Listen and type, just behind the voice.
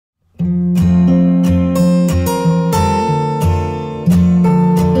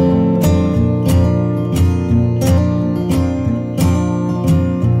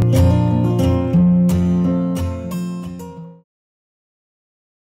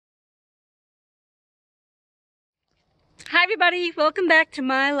Hi everybody, welcome back to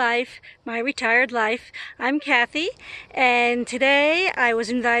my life, my retired life. I'm Kathy, and today I was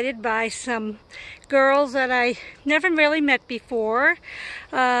invited by some girls that I never really met before,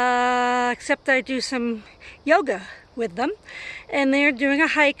 except I do some yoga with them, and they're doing a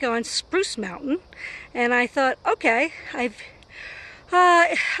hike on Spruce Mountain, and I thought, okay, I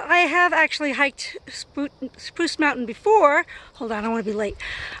have actually hiked Spruce Mountain before. Hold on, I don't want to be late.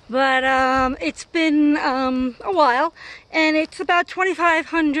 But it's been a while, and it's about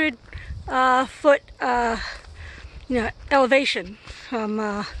 2,500 foot, elevation.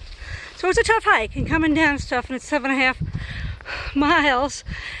 So it's a tough hike, and coming down and stuff, and it's 7.5 miles.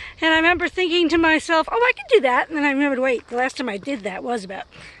 And I remember thinking to myself, oh, I can do that. And then I remembered, wait, the last time I did that was about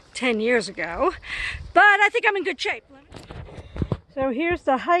 10 years ago. But I think I'm in good shape. So here's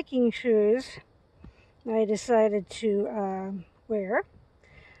the hiking shoes I decided to wear.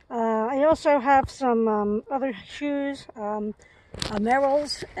 I also have some other shoes,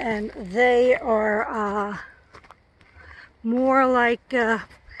 Merrell's, and they are more like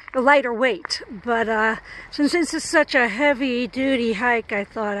lighter weight. But since this is such a heavy-duty hike, I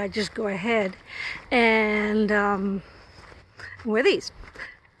thought I'd just go ahead and wear these.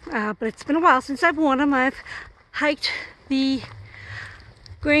 But it's been a while since I've worn them. I've hiked the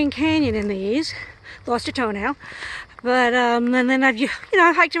Grand Canyon in these, lost a toenail, but and then I've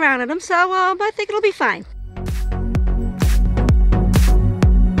hiked around in them, so I think it'll be fine.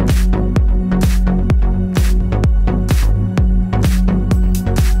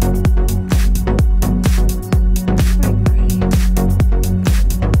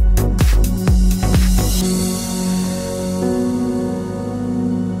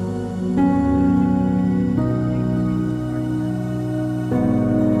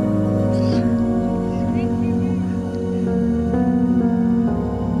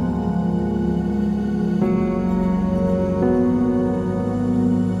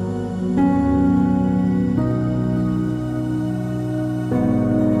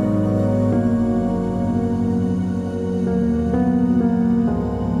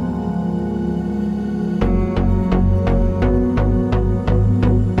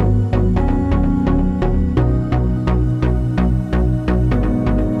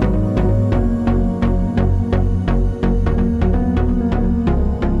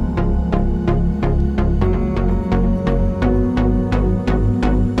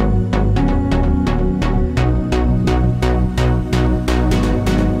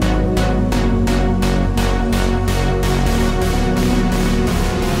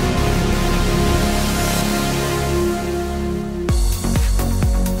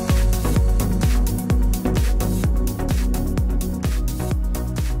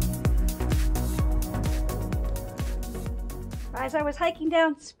 As I was hiking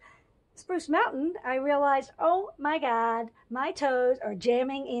down Spruce Mountain, I realized, oh my God, my toes are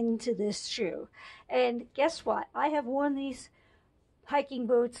jamming into this shoe. And guess what? I have worn these hiking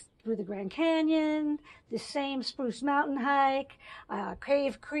boots through the Grand Canyon, the same Spruce Mountain hike,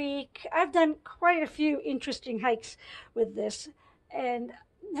 Cave Creek. I've done quite a few interesting hikes with this. And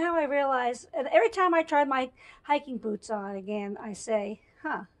now I realize, and every time I try my hiking boots on again, I say,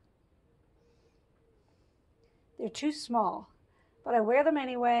 they're too small. But I wear them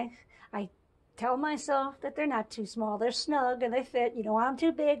anyway. I tell myself that they're not too small. They're snug and they fit. You don't want them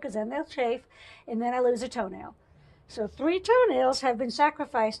too big because then they'll chafe, and then I lose a toenail. So 3 toenails have been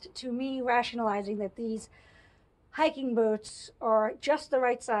sacrificed to me rationalizing that these hiking boots are just the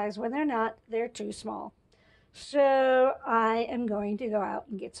right size. When they're not, they're too small. So I am going to go out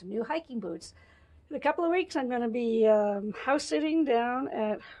and get some new hiking boots. In a couple of weeks, I'm going to be house sitting down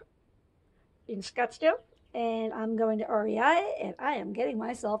in Scottsdale. And I'm going to REI, and I am getting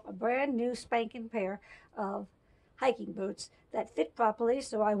myself a brand new spanking pair of hiking boots that fit properly,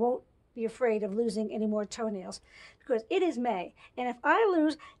 so I won't be afraid of losing any more toenails, because it is May, and if I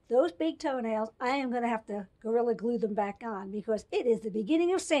lose those big toenails, I am going to have to Gorilla Glue them back on, because it is the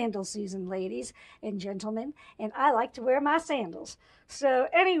beginning of sandal season, ladies and gentlemen, and I like to wear my sandals. So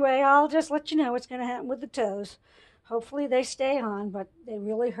anyway, I'll just let you know what's going to happen with the toes. Hopefully they stay on, but they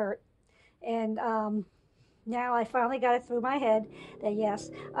really hurt. And now I finally got it through my head that yes,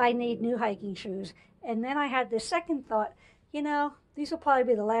 I need new hiking shoes. And then I had this second thought, these will probably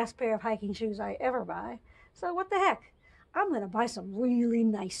be the last pair of hiking shoes I ever buy. So what the heck? I'm going to buy some really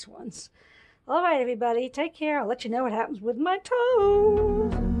nice ones. All right, everybody, take care. I'll let you know what happens with my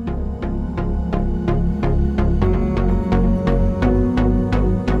toes.